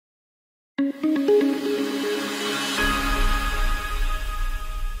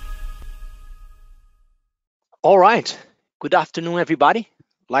All right. Good afternoon, everybody.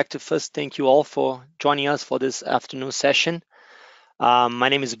 I'd like to first thank you all for joining us for this afternoon session. My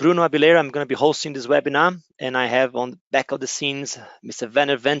name is Bruno Abilera. I'm going to be hosting this webinar, and I have on the back of the scenes Mr.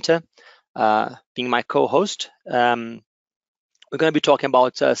 Werner Venter being my co-host. We're going to be talking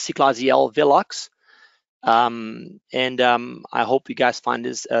about CCLAS EL Velox, and I hope you guys find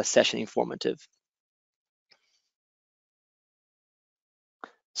this session informative.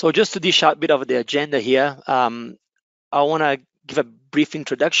 So just to dish out a bit of the agenda here, I want to give a brief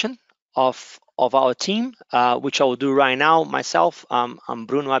introduction of our team, which I will do right now myself. I'm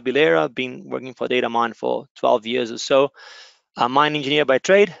Bruno Abilera, been working for Datamine for 12 years or so. I'm a mine engineer by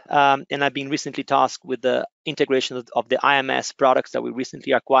trade, and I've been recently tasked with the integration of the IMS products that we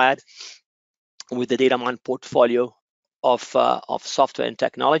recently acquired with the Datamine portfolio of software and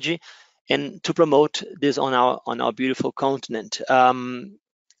technology, and to promote this on our beautiful continent.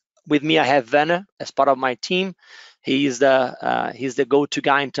 With me, I have Werner as part of my team. He's the go-to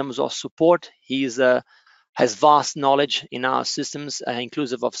guy in terms of support. Has vast knowledge in our systems,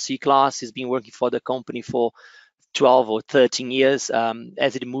 inclusive of CCLAS. He's been working for the company for 12 or 13 years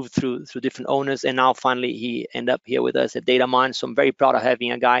as it moved through different owners, and now finally he ended up here with us at Datamine. So I'm very proud of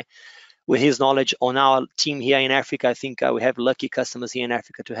having a guy with his knowledge on our team here in Africa. I think we have lucky customers here in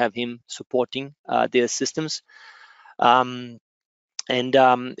Africa to have him supporting their systems. And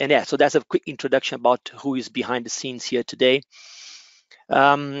yeah, so that's a quick introduction about who is behind the scenes here today.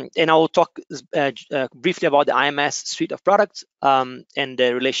 And I will talk briefly about the IMS suite of products and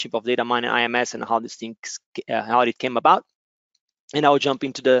the relationship of Datamine and IMS and how this thing, how it came about. And I will jump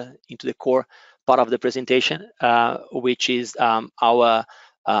into the core part of the presentation, which is our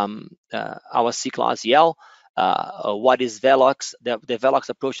CCLAS EL. What is Velox? The Velox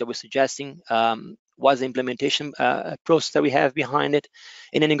approach that we're suggesting. What's the implementation process that we have behind it,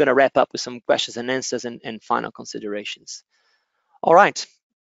 and then I'm going to wrap up with some questions and answers and final considerations. All right,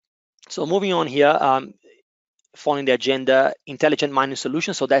 so moving on here, following the agenda, intelligent mining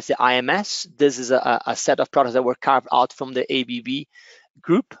solutions. So that's the IMS. This is a set of products that were carved out from the ABB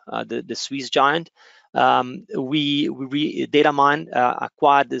group, the Swiss giant. Datamine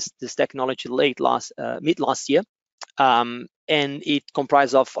acquired this technology mid last year, and it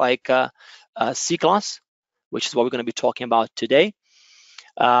comprised of like CCLAS, which is what we're going to be talking about today,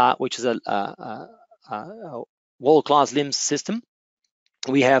 which is a world-class LIMS system.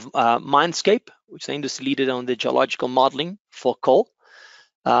 We have Mindscape, which is an industry leader on the geological modeling for coal.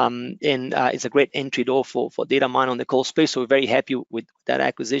 And it's a great entry door for Datamine on the coal space. So we're very happy with that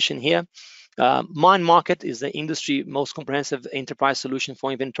acquisition here. Mine Market is the industry most comprehensive enterprise solution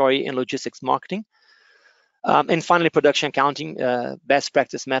for inventory and logistics marketing. And finally, production accounting, best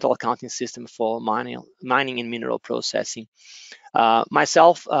practice metal accounting system for mining and mineral processing.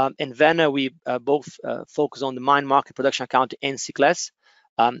 Myself and Werner, we both focus on the mine market, production accounting, and CCLAS.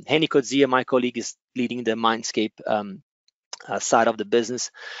 Henny Kodzia, my colleague, is leading the Mindscape side of the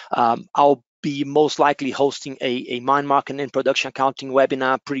business. I'll be most likely hosting a mine market and production accounting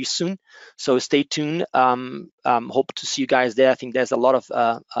webinar pretty soon, so stay tuned. Hope to see you guys there. I think there's a lot of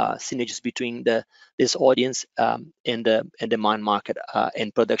synergies between this audience and the mine market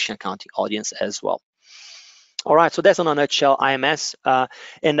and production accounting audience as well. All right, so that's in a nutshell IMS,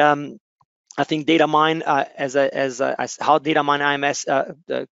 and I think Datamine as how Datamine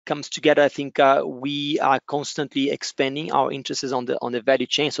IMS comes together. I think we are constantly expanding our interests on the value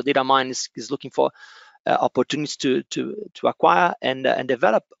chain. So Datamine is looking for opportunities to acquire and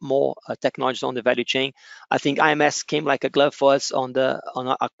develop more technologies on the value chain. I think IMS came like a glove for us on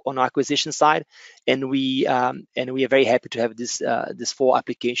our acquisition side, and we are very happy to have these 4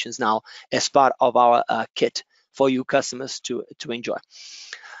 applications now as part of our kit for you customers to enjoy.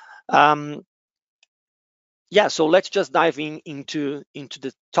 Yeah, so let's just dive into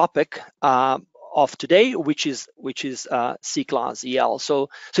the topic of today, which is CCLAS EL. So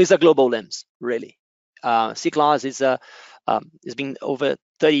it's a global LIMS, really. CCLAS is it's been over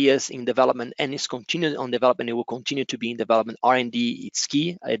 30 years in development, and it's continued on development. It will continue to be in development. R&D, it's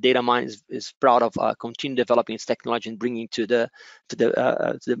key. Datamine is proud of continue developing its technology and bringing to the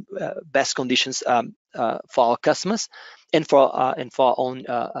best conditions for our customers and for our own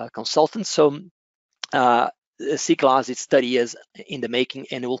consultants. So CCLAS is 30 years in the making,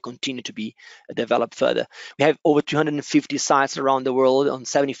 and it will continue to be developed further. We have over 250 sites around the world on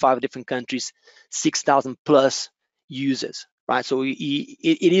 75 different countries, 6,000 plus users, right? So it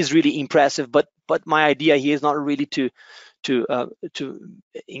is really impressive, but my idea here is not really to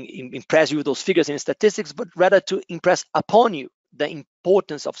impress you with those figures and statistics, but rather to impress upon you the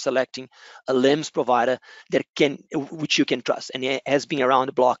importance of selecting a LIMS provider which you can trust and it has been around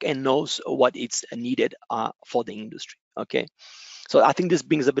the block and knows what it's needed for the industry. Okay, so I think this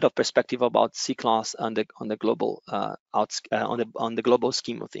brings a bit of perspective about CCLAS on the global on the global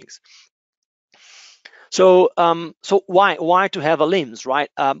scheme of things. So why to have a LIMS, right?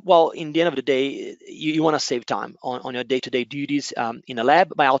 Well, in the end of the day, you want to save time on your day-to-day duties in a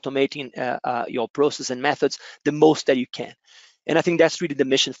lab by automating your process and methods the most that you can. And I think that's really the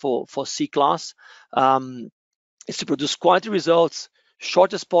mission for CCLAS, is to produce quality results,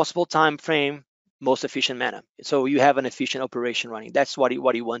 shortest possible time frame, most efficient manner. So you have an efficient operation running. That's what you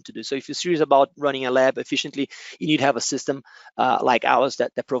want to do. So if you're serious about running a lab efficiently, you need to have a system like ours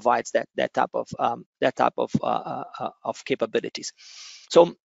that provides that type of capabilities.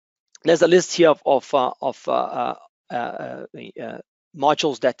 So there's a list here of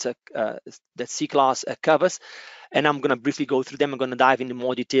modules that CCLAS covers, and I'm going to briefly go through them. I'm going to dive into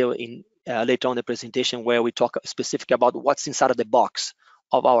more detail in later on the presentation, where we talk specifically about what's inside of the box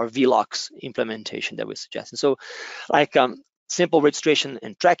of our Velox implementation that we're suggesting. So like simple registration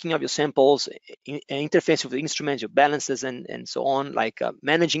and tracking of your samples, interface with the instruments, your balances, and so on, like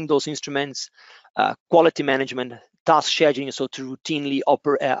managing those instruments, quality management, task scheduling, so to routinely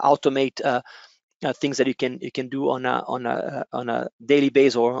automate things that you can do on a daily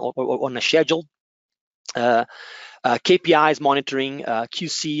basis or on a schedule. KPIs monitoring,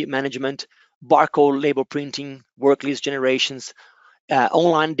 QC management, barcode label printing, work list generations,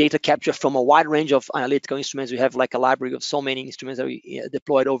 online data capture from a wide range of analytical instruments. We have like a library of so many instruments that we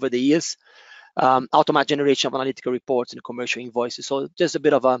deployed over the years. Automatic generation of analytical reports and commercial invoices. So just a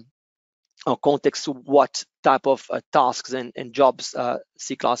bit of a context to what type of tasks and jobs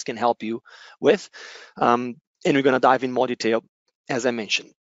CCLAS can help you with. And we're going to dive in more detail, as I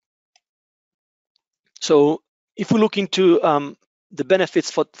mentioned. So if we look into the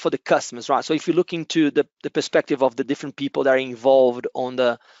benefits for the customers, right? So if you look into the perspective of the different people that are involved on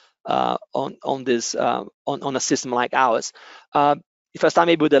the on a system like ours, if I start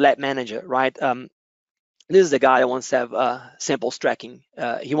maybe with the lab manager, right? This is the guy that wants to have samples tracking.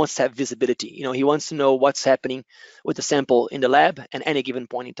 He wants to have visibility. You know, he wants to know what's happening with the sample in the lab at any given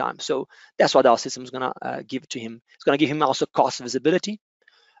point in time. So that's what our system is going to give to him. It's going to give him also cost visibility.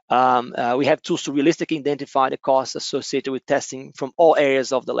 We have tools to realistically identify the costs associated with testing from all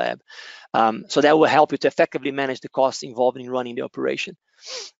areas of the lab. So that will help you to effectively manage the costs involved in running the operation.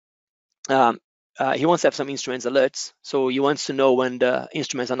 He wants to have some instruments alerts. So he wants to know when the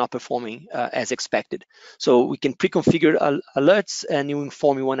instruments are not performing as expected. So we can pre-configure alerts, and you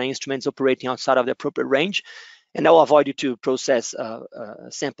inform you when an instrument is operating outside of the appropriate range. And that will avoid you to process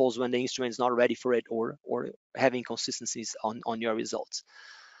samples when the instrument is not ready for it, or having inconsistencies on your results.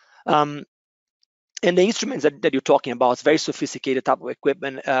 And the instruments that you're talking about, it's very sophisticated type of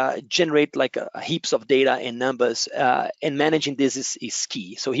equipment, generate like heaps of data and numbers, and managing this is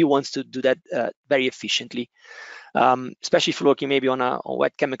key. So he wants to do that very efficiently, especially if you're looking maybe on a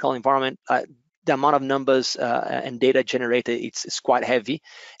wet chemical environment. The amount of numbers and data generated, it's quite heavy.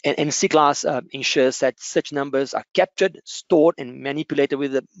 And CCLAS ensures that such numbers are captured, stored, and manipulated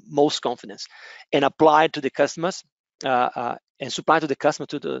with the most confidence and applied to the customers. And supply to the customer,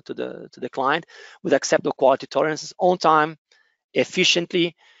 to the client, with acceptable quality tolerances, on time,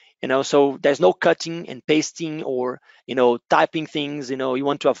 efficiently. You know, so there's no cutting and pasting or typing things. You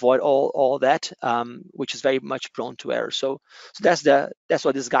want to avoid all that, which is very much prone to error. So that's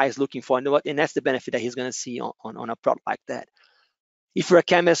what this guy is looking for, and that's the benefit that he's going to see on a product like that. If you're a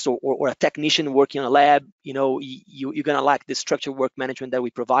chemist or a technician working in a lab, you're going to like the structured work management that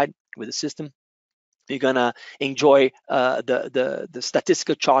we provide with the system. You're gonna enjoy the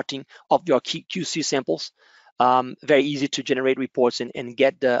statistical charting of your QC samples. Very easy to generate reports and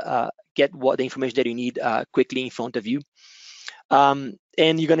get the information that you need quickly in front of you. And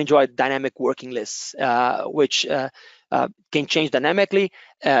you're gonna enjoy dynamic working lists, which can change dynamically.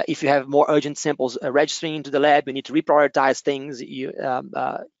 If you have more urgent samples registering into the lab, you need to reprioritize things.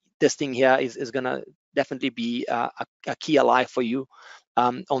 This thing here is gonna definitely be a key ally for you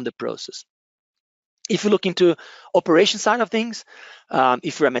on the process. If you look into operation side of things,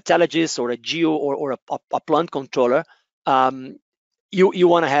 if you're a metallurgist or a geo or a plant controller, you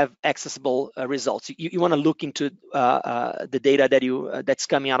want to have accessible results. You want to look into the data that's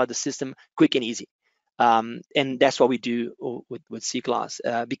coming out of the system quick and easy. And that's what we do with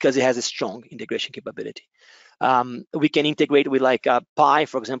CCLAS because it has a strong integration capability. We can integrate with like Pi,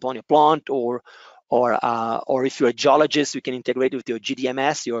 for example, on your plant, or if you're a geologist, we can integrate with your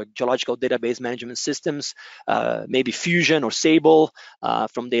GDMS, your geological database management systems, maybe Fusion or Sable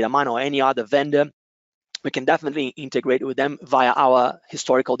from Datamine or any other vendor. we can definitely integrate with them via our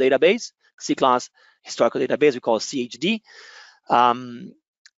historical database, CCLAS historical database, we call CHD.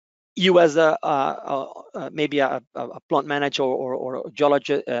 You as maybe a plant manager or a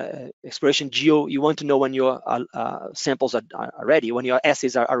geologist, exploration geo, you want to know when your samples are ready, when your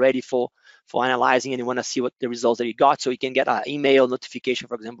assays are ready for analyzing, and you want to see what the results that you got, so you can get an email notification,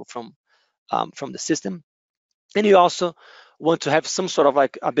 for example, from the system. And you also want to have some sort of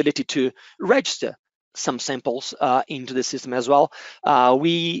like ability to register some samples into the system as well.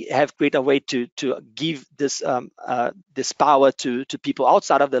 We have created a way to give this this power to people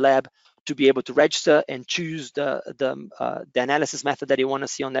outside of the lab to be able to register and choose the analysis method that you want to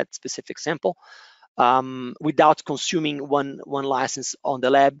see on that specific sample, without consuming one license on the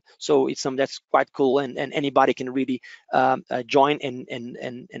lab. So it's something that's quite cool, and anybody can really join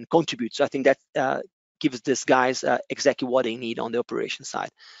and contribute. So I think that gives these guys exactly what they need on the operation side.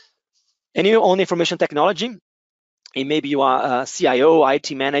 And you own information technology, and maybe you are a CIO,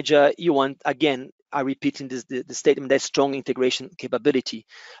 IT manager, you want, again, I repeat in the statement, that strong integration capability,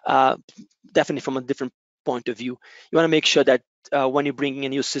 definitely from a different point of view. You want to make sure that when you're bringing a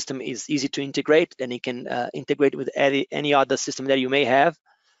new system, is easy to integrate, and it can integrate with any other system that you may have.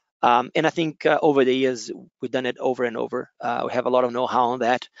 And I think over the years, we've done it over and over. We have a lot of know-how on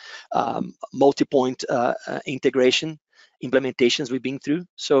that. Multi-point integration implementations we've been through.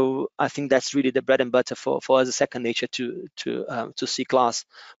 So I think that's really the bread and butter for us, a second nature to CCLAS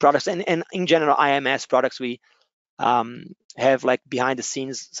products. And in general, IMS products, we have like behind the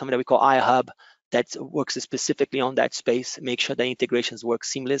scenes, something that we call iHub, that works specifically on that space, make sure the integrations work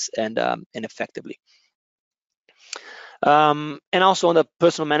seamless and effectively. And also on the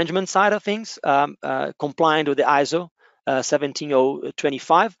personal management side of things, compliant with the ISO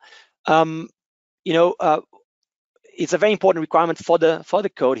 17025. It's a very important requirement for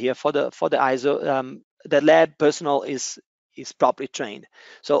the code here, for the ISO. The lab personnel is properly trained.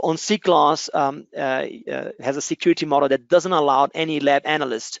 So on CCLAS has a security model that doesn't allow any lab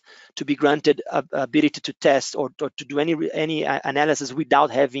analyst to be granted ability to test or to do any analysis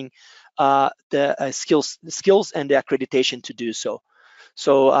without having the skills and the accreditation to do so.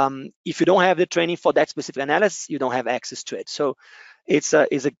 So if you don't have the training for that specific analysis, you don't have access to it. So it's a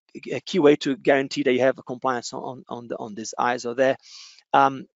key way to guarantee that you have a compliance on this ISO there.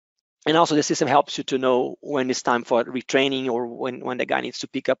 And also the system helps you to know when it's time for retraining, or when the guy needs to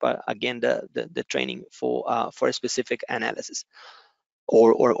pick up again the training for a specific analysis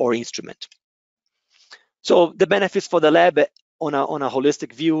or instrument. So the benefits for the lab on a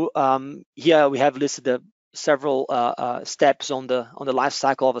holistic view, here we have listed several steps on the life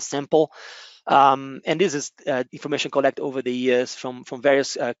cycle of a sample. And this is information collected over the years from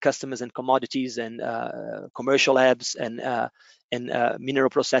various customers and commodities and commercial labs and mineral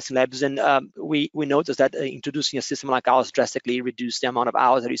processing labs. And we noticed that introducing a system like ours drastically reduced the amount of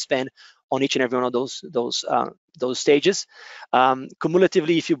hours that you spend on each and every one of those stages.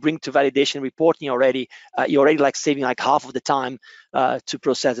 Cumulatively, if you bring to validation reporting already, you're already like saving like half of the time to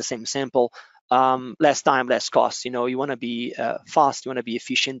process the same sample. Less time, less cost. You want to be fast, you want to be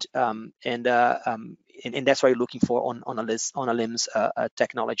efficient, and that's what you're looking for on a LIMS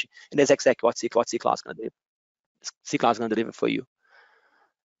technology. And that's exactly what CCLAS is going to do. CCLAS is going to deliver for you.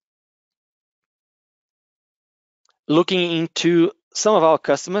 Looking into some of our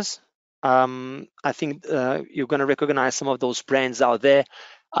customers, I think you're going to recognize some of those brands out there.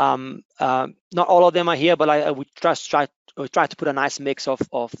 Not all of them are here, but I would just try to put a nice mix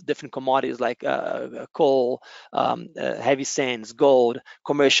of different commodities like coal, heavy sands, gold,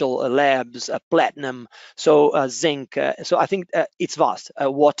 commercial labs, platinum, so zinc. So I think it's vast.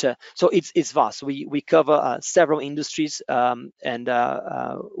 Water, so it's vast. We cover several industries, and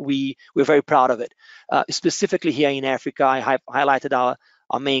we're very proud of it. Specifically here in Africa, I have highlighted our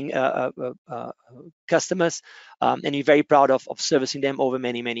main customers, and we're very proud of servicing them over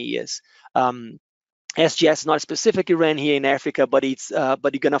many years. SGS is not specifically ran here in Africa, but you're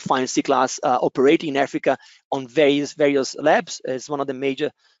gonna find CCLAS operating in Africa on various labs. It's one of the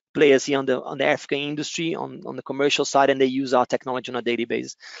major players here on the African industry on the commercial side, and they use our technology on a daily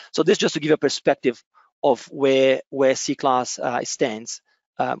basis. So this just to give a perspective of where CCLAS stands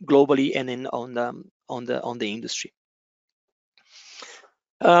globally and on the industry.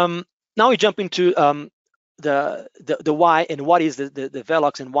 Now we jump into the why and what is the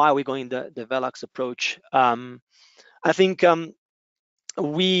Velox and why are we going the Velox approach. I think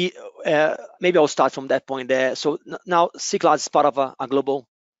maybe I'll start from that point there. So now CCLAS is part of a global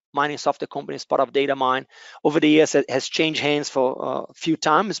mining software company, is part of Datamine. Over the years, it has changed hands for a few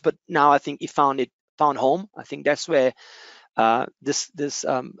times, but now I think it found home. I think that's where This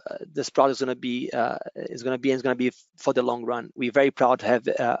product is going to be for the long run. We're very proud to have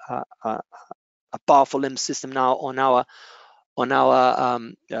a powerful LIMS system now on our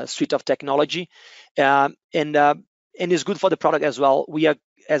suite of technology, and it's good for the product as well. We are,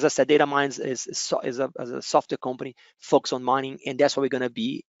 as I said, Data Mines is a software company focused on mining, and that's what we're going to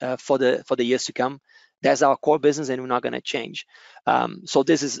be for the years to come. That's our core business, and we're not going to change. So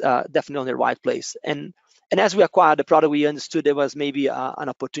this is definitely on the right place. And as we acquired the product, we understood there was maybe an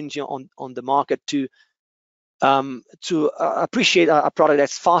opportunity on the market to appreciate a product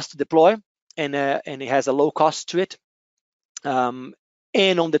that's fast to deploy, and it has a low cost to it.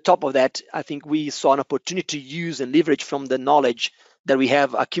 And on the top of that, I think we saw an opportunity to use and leverage from the knowledge that we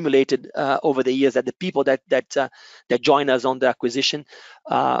have accumulated over the years, that the people that join us on the acquisition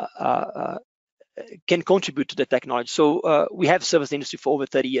can contribute to the technology. So we have serviced the industry for over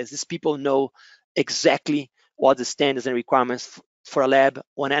 30 years. These people know exactly what the standards and requirements for a lab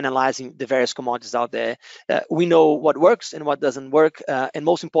when analyzing the various commodities out there. We know what works and what doesn't work, and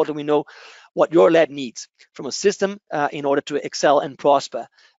most importantly, we know what your lab needs from a system in order to excel and prosper.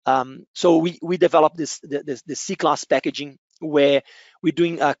 So we developed the CCLAS packaging, where we're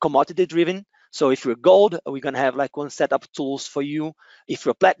doing commodity driven. So if you're gold, we're going to have like one set of tools for you. If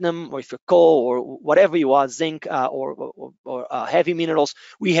you're platinum, or if you're coal, or whatever you are, zinc, or heavy minerals,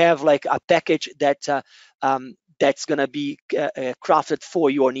 we have like a package that that's going to be crafted for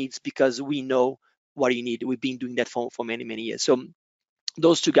your needs, because we know what you need. We've been doing that for many, many years. So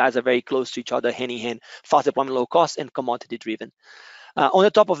those two guys are very close to each other, hand in hand: fast deployment, low cost, and commodity driven. On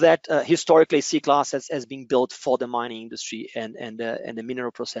the top of that, historically, CCLAS has been built for the mining industry and the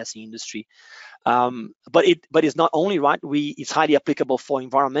mineral processing industry. But it's not only, right. It's highly applicable for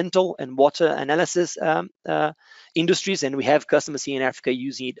environmental and water analysis industries, and we have customers here in Africa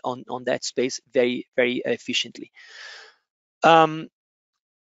using it on that space very, very efficiently.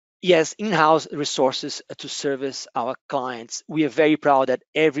 Yes, in-house resources to service our clients. We are very proud that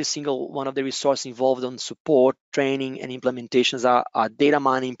every single one of the resources involved on support, training, and implementations are Data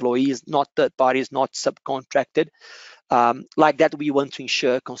Mine employees, not third parties, not subcontracted. Like that, we want to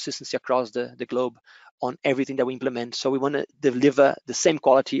ensure consistency across the globe on everything that we implement. So we want to deliver the same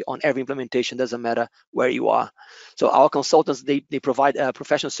quality on every implementation, doesn't matter where you are. So our consultants, they provide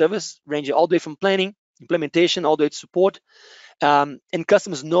professional service ranging all the way from planning, implementation, all the way to support. And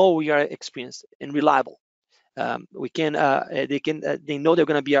customers know we are experienced and reliable. They know they're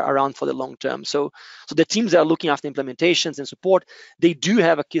going to be around for the long term. So the teams that are looking after implementations and support, they do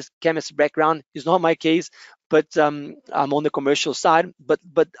have a chemistry background. It's not my case, but I'm on the commercial side.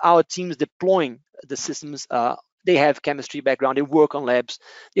 But our teams deploying the systems, they have chemistry background. They work on labs.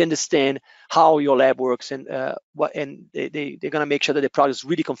 They understand how your lab works, and they're going to make sure that the product is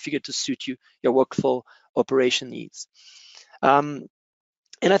really configured to suit your workflow operation needs. And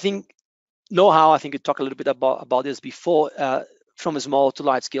I think know-how, I think you talked a little bit about this before, from small to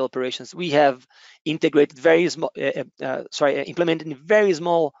large scale operations. We have integrated implemented in very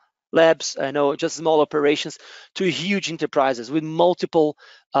small labs, just small operations, to huge enterprises with multiple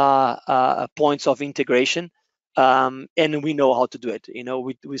points of integration. And we know how to do it.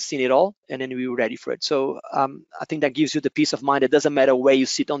 We've seen it all, and then we were ready for it. So I think that gives you the peace of mind. It doesn't matter where you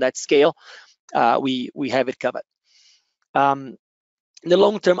sit on that scale, we have it covered. The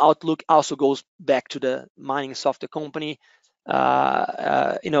long-term outlook also goes back to the mining software company.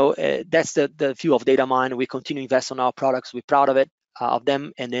 That's the view of Data Mine. We continue to invest on our products. We're proud of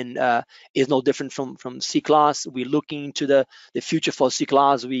them, and then it's no different from CCLAS. We're looking into the future for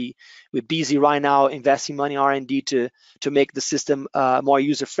CCLAS. We're busy right now investing money in R&D to make the system more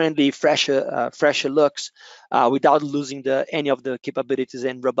user-friendly, fresher looks, without losing any of the capabilities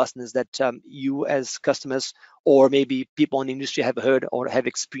and robustness that you as customers or maybe people in the industry have heard or have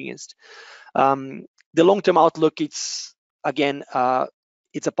experienced. The long-term outlook, it's again,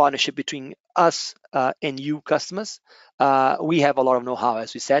 it's a partnership between us and you customers. We have a lot of know-how,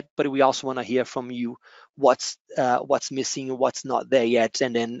 as we said, but we also want to hear from you what's missing, what's not there yet,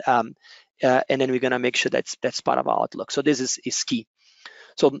 and then we're going to make sure that's part of our outlook. So this is key.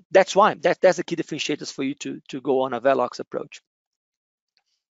 So that's why that's the key differentiators for you to go on a Velox approach.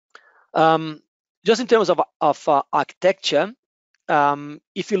 Just in terms of architecture,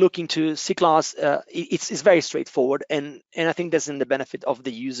 if you look into CCLAS, it's very straightforward, and I think that's in the benefit of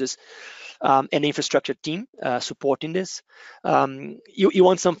the users and the infrastructure team supporting this. You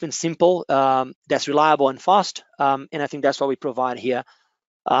want something simple that's reliable and fast, and I think that's what we provide here.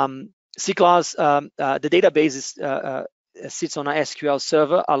 CCLAS, the database sits on an SQL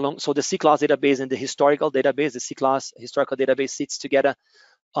server so the CCLAS database and the historical database, the CCLAS historical database sits together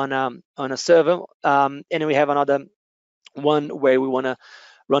on a server, and we have another one where we want to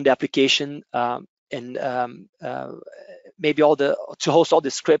run the application and maybe to host all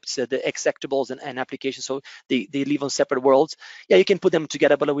the scripts, the executables and applications, so they live on separate worlds. Yeah, you can put them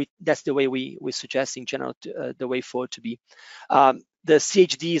together, but that's the way we suggest in general the way forward to be. The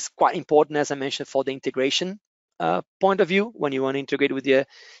CHD is quite important, as I mentioned, for the integration point of view. When you want to integrate with your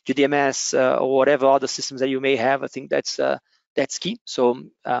DMS or whatever other systems that you may have, I think that's key. So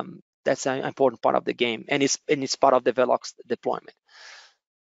that's an important part of the game, and it's part of the Velox deployment.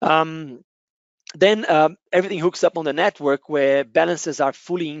 Then everything hooks up on the network where balances are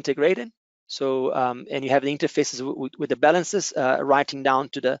fully integrated. So and you have the interfaces with the balances writing down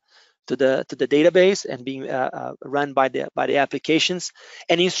to the database and being run by the applications,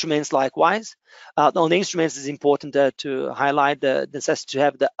 and instruments likewise. On the instruments, it's important to highlight the necessity to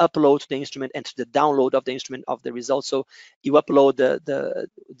have the upload to the instrument and to the download of the instrument of the results. So you upload the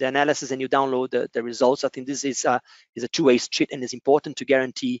analysis and you download the results. I think this is a two-way street, and it's important to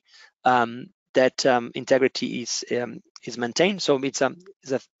guarantee that integrity is maintained. So it's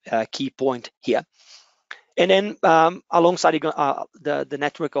a key point here. And then alongside the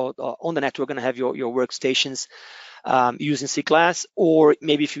network or on the network, going to have your workstations using CCLAS, or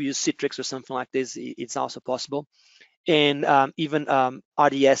maybe if you use Citrix or something like this, it's also possible. And even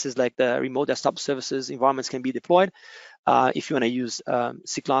RDSs, like the remote desktop services environments, can be deployed. If you want to use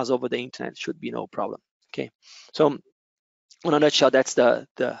CCLAS over the internet, should be no problem. Okay, so in a nutshell, that's the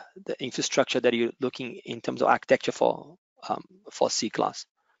infrastructure that you're looking in terms of architecture for CCLAS.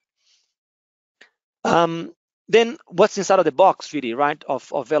 Then what's inside of the box, really, right, of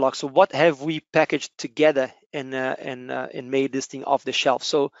Velox? So what have we packaged together and made this thing off the shelf?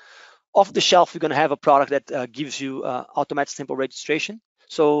 So off the shelf, we're going to have a product that gives you automatic sample registration.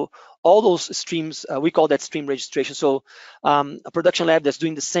 So all those streams, we call that stream registration. So a production lab that's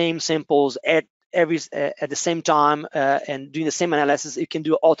doing the same samples at the same time and doing the same analysis, it can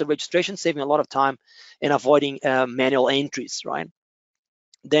do auto registration, saving a lot of time and avoiding manual entries, right?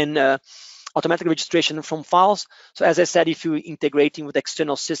 Then automatic registration from files. So as I said, if you're integrating with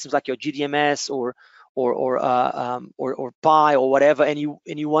external systems like your GDMS or Pi or whatever, and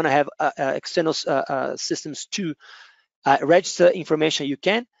you want to have external systems to register information, you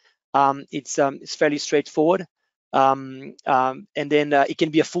can. It's fairly straightforward. And then it can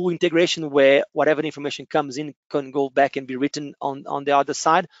be a full integration where whatever the information comes in can go back and be written on the other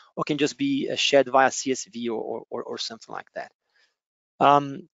side, or can just be shared via CSV or something like that.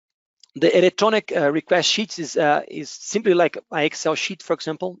 The electronic request sheets is simply like an Excel sheet, for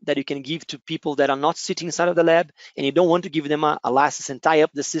example, that you can give to people that are not sitting inside of the lab, and you don't want to give them a license and tie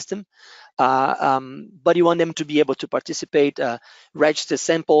up the system, but you want them to be able to participate, register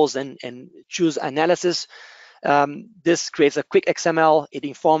samples, and choose analysis. This creates a quick XML. It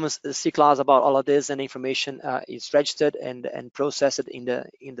informs the CCLAS about all of this, and information is registered and processed in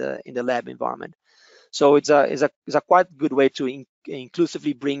the lab environment. So it's a quite good way to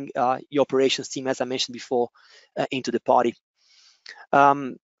inclusively bring your operations team, as I mentioned before, into the party.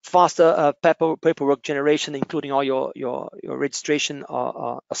 Faster paperwork generation, including all your registration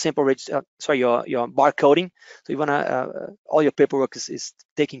or sample your barcoding. So you wanna all your paperwork is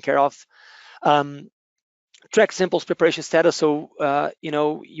taken care of. Track samples preparation status. So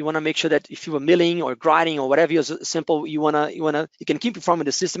you want to make sure that if you were milling or grinding or whatever your sample, you can keep it from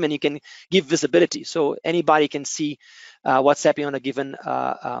the system, and you can give visibility, so anybody can see what's happening on a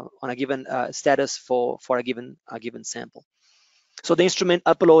given status for a given sample. So the instrument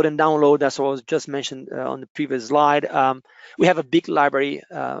upload and download, that's what was just mentioned on the previous slide. We have a big library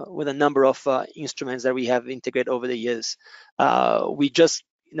with a number of instruments that we have integrated over the years. We just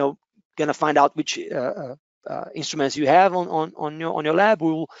gonna find out which instruments you have on your lab.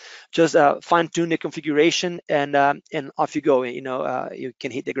 We will just fine-tune the configuration, and off you go. You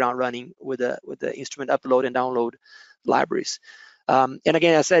can hit the ground running with the instrument upload and download libraries. And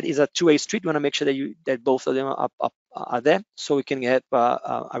again, as I said, it's a two-way street. We want to make sure that both of them are there, so we can get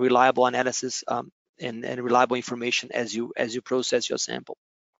a reliable analysis and reliable information as you process your sample.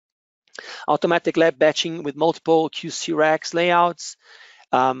 Automatic lab batching with multiple QC racks layouts.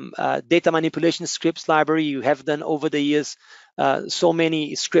 Data manipulation scripts library. You have done over the years so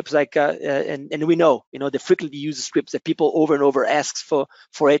many scripts, like and we know the frequently used scripts that people over and over asks for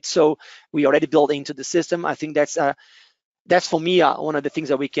it. So we already built into the system. I think that's for me one of the things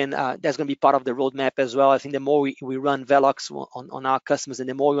that we can that's going to be part of the roadmap as well. I think the more we run Velox on our customers, and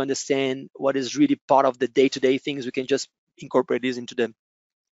the more we understand what is really part of the day-to-day things, we can just incorporate this into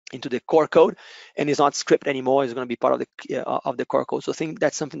the core code, and it's not script anymore. It's going to be part of the core code. So I think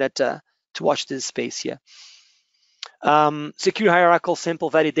that's something that to watch this space here. Secure hierarchical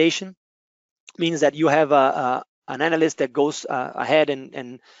sample validation means that you have an analyst that goes ahead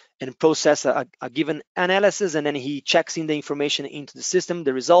and process a given analysis, and then he checks in the information into the system,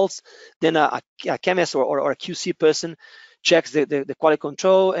 the results. Then a chemist or a QC person checks the quality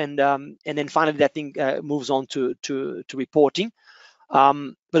control, and then finally that thing moves on to reporting.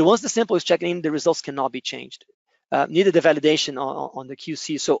 But once the sample is checked in, the results cannot be changed. Neither the validation on the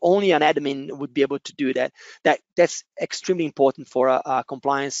QC, so only an admin would be able to do that. That's extremely important for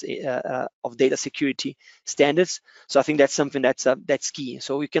compliance of data security standards. So I think that's something that's key.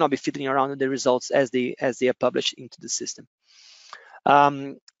 So we cannot be fiddling around with the results as they are published into the system.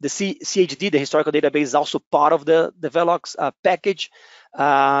 The CHD, the historical database, is also part of the Velox package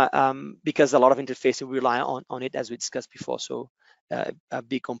because a lot of interfaces rely on it, as we discussed before. So a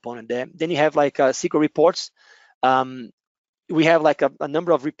big component there. Then you have like SQL reports. We have like a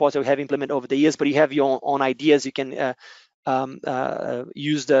number of reports that we have implemented over the years, but you have your own ideas. You can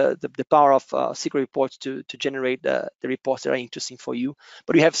use the power of SQL reports to generate the reports that are interesting for you.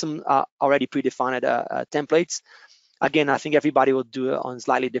 But we have some already predefined templates. Again, I think everybody will do it on a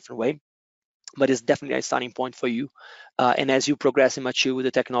slightly different way, but it's definitely a starting point for you. And as you progress and mature with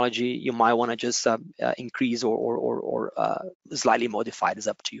the technology, you might want to just increase or slightly modify it. It's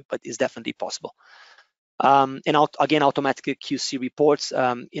up to you, but it's definitely possible. And again, automatic QC reports.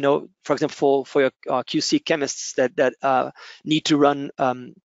 For example, for your QC chemists that need to run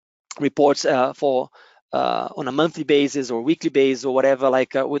reports on a monthly basis or weekly basis or whatever,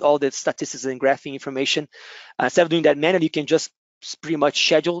 like with all the statistics and graphing information, instead of doing that manually, you can just pretty much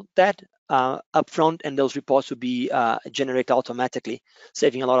schedule that upfront, and those reports will be generated automatically,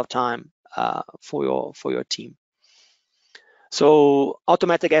 saving a lot of time for your team. So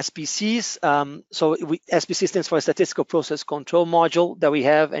automatic SPCs. SPC stands for Statistical Process Control Module that we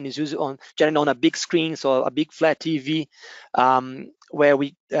have, and is used generally on a big screen, so a big flat TV, where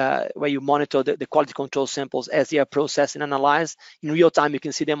you monitor the quality control samples as they are processed and analyzed in real time. You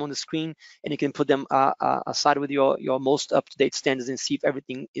can see them on the screen, and you can put them aside with your most up-to-date standards and see if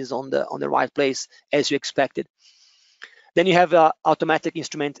everything is on the right place as you expected. Then you have automatic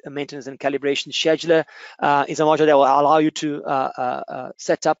instrument maintenance and calibration scheduler. Is a module that will allow you to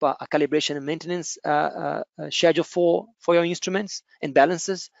set up a calibration and maintenance schedule for your instruments and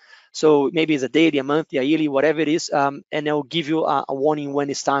balances. So maybe it's a daily, a monthly, a yearly, whatever it is, and it will give you a warning when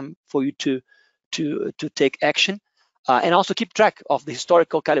it's time for you to take action, and also keep track of the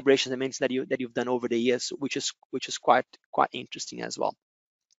historical calibrations and maintenance that you've done over the years, which is quite interesting as well.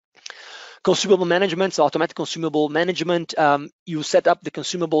 Consumable management, so automatic consumable management. You set up the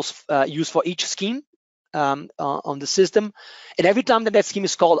consumables used for each scheme on the system, and every time that scheme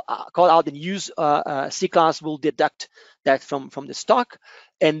is called out and used, CCLAS will deduct that from the stock,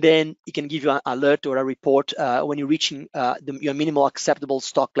 and then it can give you an alert or a report when you're reaching your minimal acceptable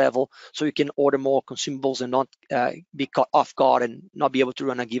stock level, so you can order more consumables and not be caught off guard and not be able to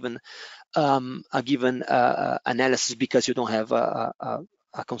run a given analysis because you don't have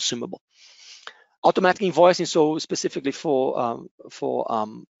a consumable. Automatic invoicing, so specifically for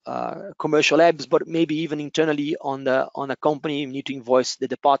commercial labs, but maybe even internally on a company, you need to invoice the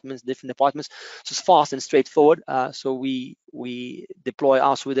different departments. So it's fast and straightforward. So we deploy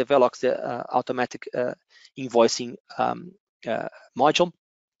also with the Velox the automatic invoicing module.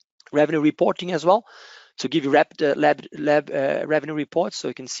 Revenue reporting as well, to give you lab revenue reports, so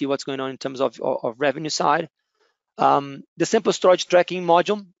you can see what's going on in terms of revenue side. The sample storage tracking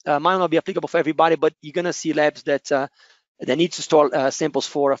module might not be applicable for everybody, but you're going to see labs that need to store samples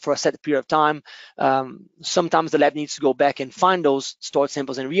for a set period of time. Sometimes the lab needs to go back and find those stored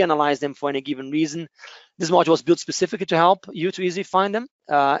samples and reanalyze them for any given reason. This module was built specifically to help you to easily find them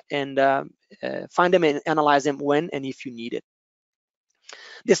and analyze them when and if you need it.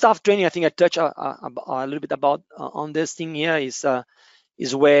 The staff training, I think I touched a little bit about on this thing here,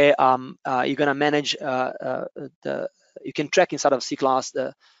 is where you're going to manage you can track inside of CCLAS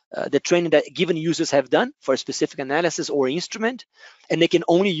the training that given users have done for a specific analysis or instrument, and they can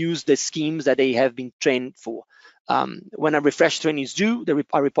only use the schemes that they have been trained for. When a refresh training is due,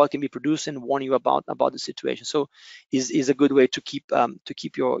 a report can be produced and warn you about the situation. So is a good way to keep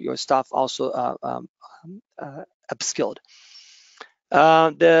your staff also upskilled.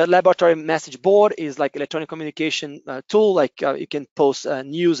 The laboratory message board is like electronic communication tool, like you can post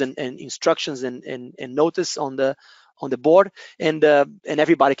news and instructions and notice on the board, and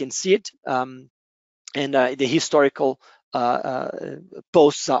everybody can see it, and the historical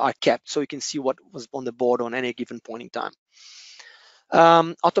posts are kept, so you can see what was on the board on any given point in time.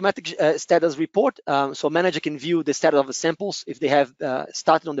 Automatic status report, so manager can view the status of the samples if they have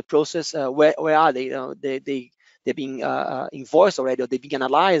started on the process. Where are they? being invoiced already, or they're being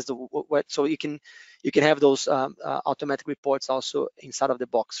analyzed. So you can have those automatic reports also inside of the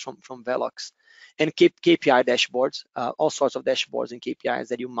box from Velox, and KPI dashboards, all sorts of dashboards and KPIs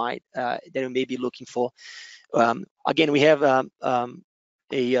that you may be looking for. Again, we have a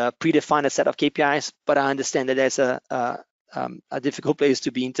predefined set of KPIs, but I understand that there's a difficult place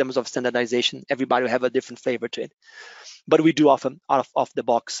to be in terms of standardization. Everybody will have a different flavor to it, but we do offer out of the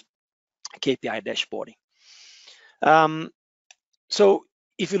box KPI dashboarding. So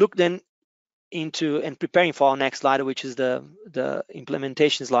if you look then into and preparing for our next slide, which is the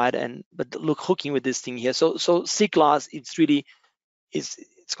implementation slide, but look, hooking with this thing here. So CCLAS,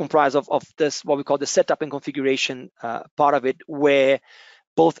 it's comprised of this, what we call the setup and configuration part of it, where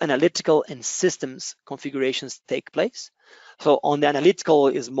both analytical and systems configurations take place. So on the analytical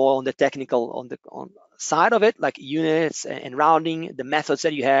is more on the technical, on side of it, like units and routing, the methods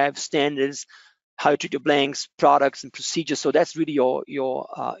that you have, standards, how you treat your blanks, products and procedures. So that's really your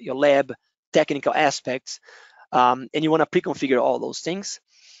lab technical aspects, and you want to pre-configure all those things.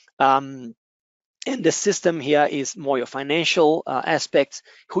 And the system here is more your financial aspects.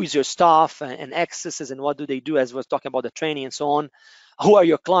 Who is your staff and accesses, and what do they do, as we was talking about the training and so on. Who are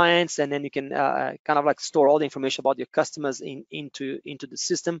your clients, and then you can kind of like store all the information about your customers into the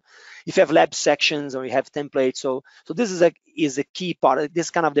system. If you have lab sections or you have templates, so this is a key part. This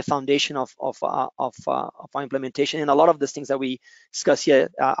is kind of the foundation of our implementation, and a lot of the things that we discuss here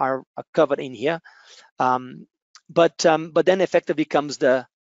are covered in here. But then effectively comes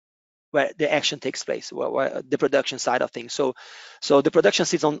where the action takes place, where the production side of things. So the production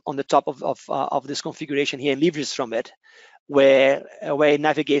sits on the top of this configuration here and leverages from it, where it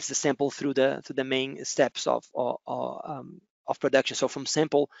navigates the sample through the main steps of production. So from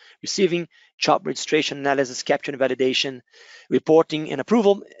sample receiving, job registration, analysis, capture and validation, reporting and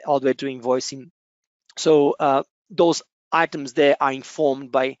approval, all the way to invoicing. So those items there are informed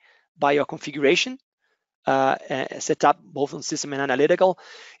by your configuration, set up both on system and analytical,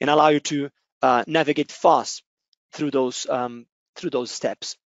 and allow you to navigate fast through those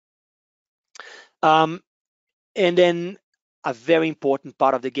steps. And then a very important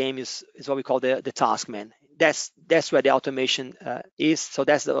part of the game is what we call the task man. That's where the automation is. So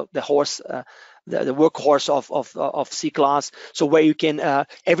that's the workhorse of CCLAS. So where you can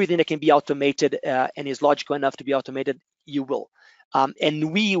everything that can be automated and is logical enough to be automated, you will. And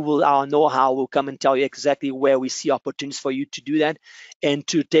our know-how will come and tell you exactly where we see opportunities for you to do that, and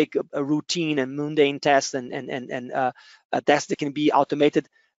to take a routine and mundane tasks and tasks that can be automated,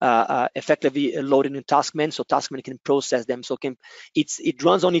 effectively loaded in Taskman, so Taskman can process them. So it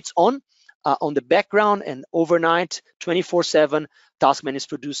runs on its own on the background, and overnight, 24/7, Taskman is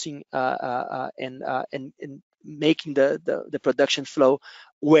producing and making the production flow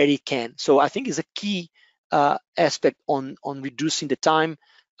where it can. So I think it's a key aspect on reducing the time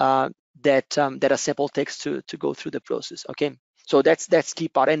that a sample takes to go through the process. Okay, so that's key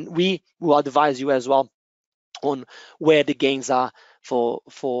part, and we will advise you as well on where the gains are for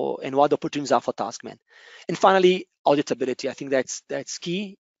and what the opportunities are for Taskman. And finally, auditability. I think that's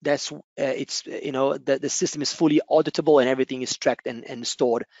key. That's it's the system is fully auditable and everything is tracked and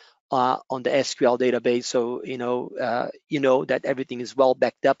stored on the SQL database. So you know that everything is well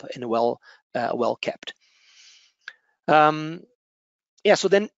backed up and well kept. Yeah. So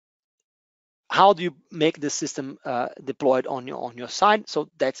then, how do you make the system deployed on your site? So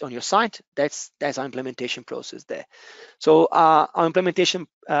that's on your site. That's our implementation process there. So our implementation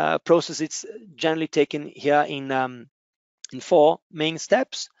process, it's generally taken here in 4 main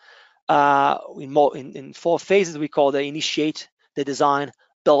steps. In 4 phases we call the initiate, the design,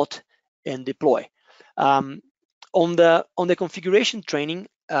 build, and deploy. On the configuration training,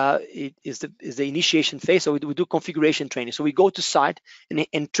 it is the initiation phase. So we do configuration training. So we go to site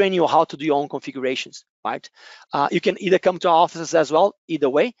and train you how to do your own configurations, right? You can either come to our offices as well, either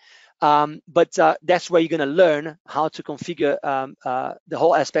way. But that's where you're going to learn how to configure the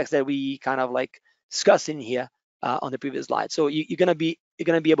whole aspects that we kind of like discussed in here on the previous slide. So you're going to be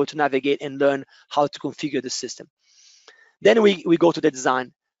able to navigate and learn how to configure the system. Then we go to the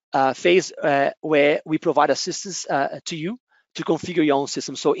design phase, where we provide assistance to you to configure your own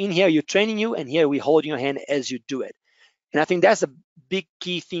system. So in here, you're training you, and here we hold your hand as you do it. And I think that's a big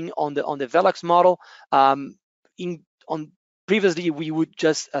key thing on the Velox model. Previously, we would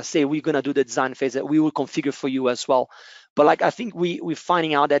just say we're gonna do the design phase, that we will configure for you as well. But like, I think we're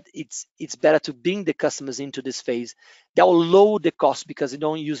finding out that it's better to bring the customers into this phase. That will lower the cost because you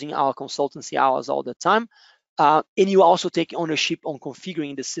don't using our consultancy hours all the time. And you also take ownership on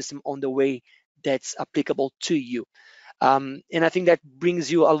configuring the system on the way that's applicable to you. And I think that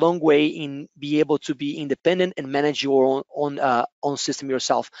brings you a long way in be able to be independent and manage your own system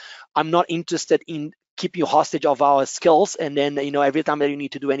yourself. I'm not interested in keep you hostage of our skills, and then every time that you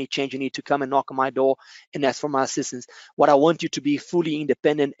need to do any change, you need to come and knock on my door and ask for my assistance. What I want you to be fully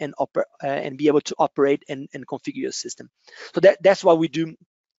independent and be able to operate and configure your system. So that's what we do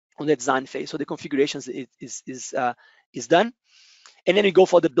on the design phase. So the configurations is done, and then we go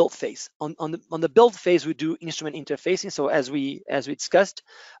for the build phase. On the build phase, we do instrument interfacing. So as we discussed,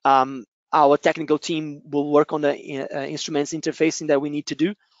 our technical team will work on the instruments interfacing that we need to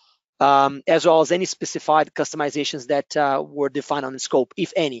do, as well as any specified customizations that were defined on the scope,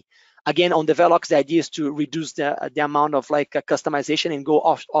 if any. Again, on the Velox, the idea is to reduce the amount of customization and go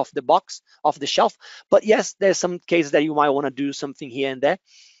off the box, off the shelf. But yes, there's some cases that you might want to do something here and there,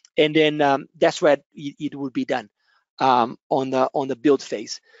 and then that's where it will be done on the build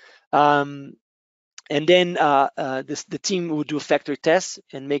phase. And then the team will do factory tests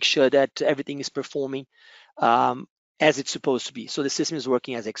and make sure that everything is performing as it's supposed to be. So the system is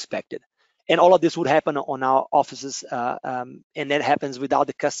working as expected. And all of this would happen on our offices, and that happens without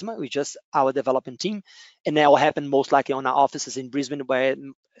the customer, with just our development team. And that will happen most likely on our offices in Brisbane, where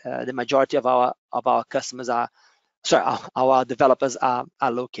the majority of our customers are, sorry, our developers are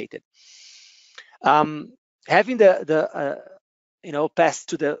located. Having the pass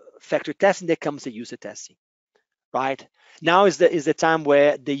to the factory testing, there comes the user testing, right? Now is the time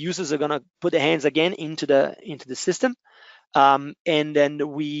where the users are going to put their hands again into the system, and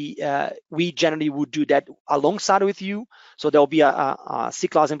then we generally would do that alongside with you. So there'll be a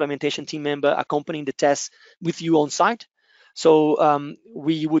CCLAS implementation team member accompanying the test with you on site. So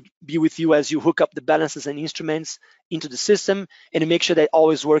we would be with you as you hook up the balances and instruments into the system and make sure they're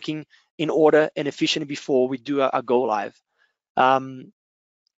always working in order and efficient before we do a go live. And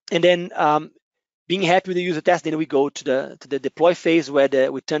then being happy with the user test, then we go to the deploy phase,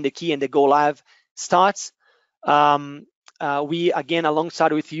 where we turn the key and the go live starts. We again,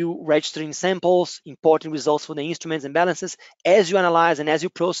 alongside with you, registering samples, importing results for the instruments and balances as you analyze and as you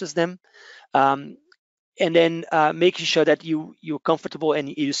process them, and then making sure that you're comfortable and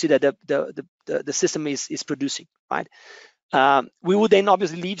you see that the system is producing, right? We would then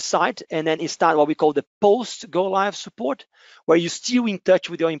obviously leave site and then start what we call the post go live support, where you're still in touch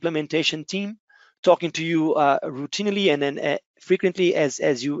with your implementation team, talking to you routinely and then frequently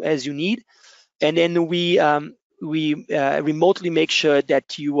as you need. And then we remotely make sure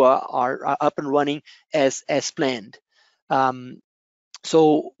that you are up and running as planned.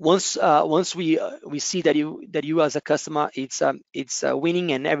 So once we see that you as a customer, it's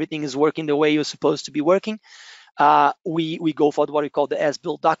winning and everything is working the way you're supposed to be working, we go for what we call the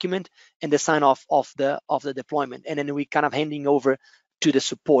as-built document and the sign off of the deployment, and then we kind of handing over to the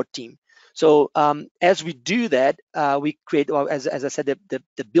support team. So as we do that, we create, well, as I said,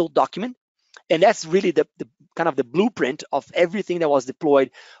 the build document, and that's really the kind of the blueprint of everything that was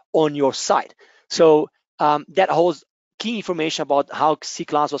deployed on your site. So that holds key information about how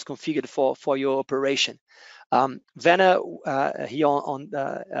CCLAS was configured for your operation. Vanna here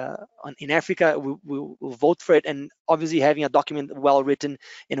in Africa will vote for it, and obviously having a document well written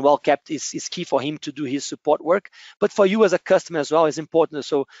and well kept is key for him to do his support work. But for you as a customer as well is important.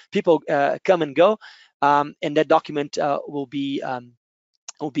 So people come and go, and that document will be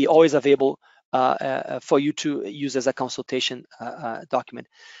always available for you to use as a consultation document.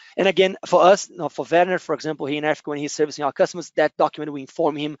 And again, for us, for Werner, for example, here in Africa, when he's servicing our customers, that document will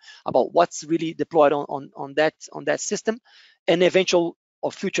inform him about what's really deployed on that system, and eventual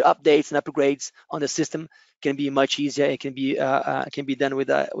or future updates and upgrades on the system can be much easier. It can be done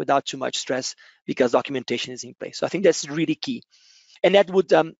without too much stress because documentation is in place. So I think that's really key. And that would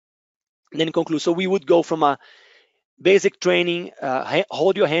then conclude. So we would go from a basic training,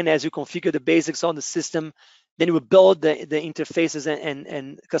 hold your hand as you configure the basics on the system. Then we build the interfaces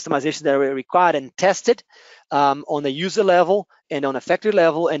and customizations that are required and test it on the user level and on a factory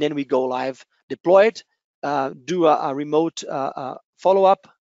level. And then we go live, deploy it, do a remote follow-up,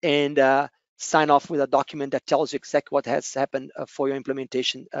 and sign off with a document that tells you exactly what has happened for your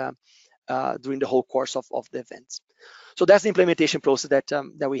implementation during the whole course of the events. So that's the implementation process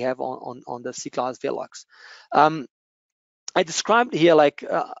that we have on the CCLAS Velox. I described here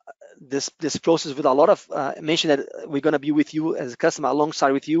this process with a lot of mention that we're going to be with you as a customer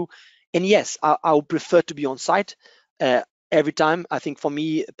alongside with you. And yes, I would prefer to be on site every time. I think for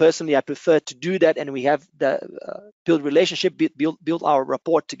me personally, I prefer to do that, and we have the build relationship, build our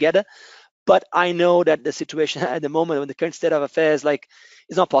rapport together. But I know that the situation at the moment, when the current state of affairs,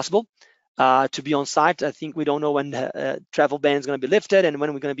 it's not possible to be on site. I think we don't know when the travel ban is going to be lifted and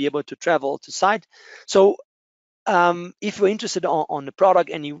when we're going to be able to travel to site. So if you're interested on the product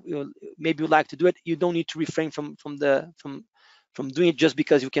and you maybe would like to do it, you don't need to refrain from doing it just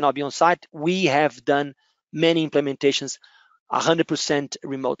because you cannot be on site. We have done many implementations 100%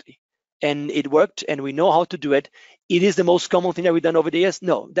 remotely, and it worked, and we know how to do it. It is the most common thing that we've done over the years?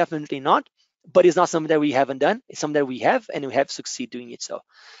 No, definitely not. But it's not something that we haven't done. It's something that we have, and we have succeeded doing it. So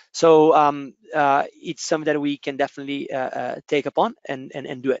it's something that we can definitely take upon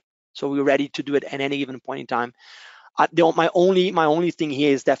and do it. So we're ready to do it at any given point in time. My only thing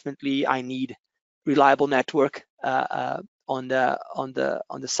here is definitely I need reliable network on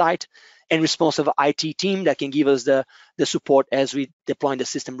the site, and responsive IT team that can give us the support as we deploy the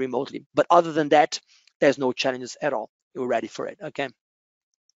system remotely. But other than that, there's no challenges at all. We're ready for it. Okay.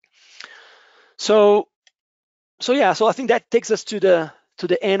 So yeah. So I think that takes us to the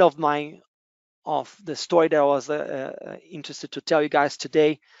end of the story that I was interested to tell you guys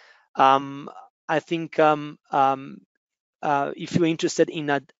today. I think if you're interested in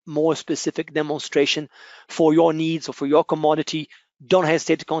a more specific demonstration for your needs or for your commodity, don't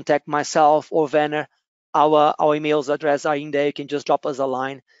hesitate to contact myself or Werner. Our emails address are in there. You can just drop us a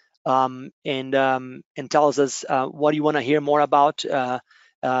line and tell us what you want to hear more about.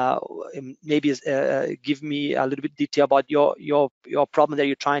 Maybe give me a little bit detail about your problem that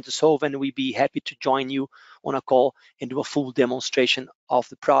you're trying to solve, and we'd be happy to join you on a call and do a full demonstration of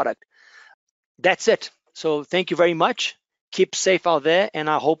the product. That's it. So thank you very much. Keep safe out there, and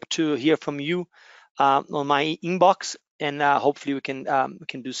I hope to hear from you on my inbox, and hopefully we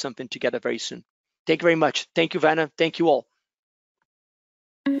can do something together very soon. Thank you very much. Thank you, Werner. Thank you all.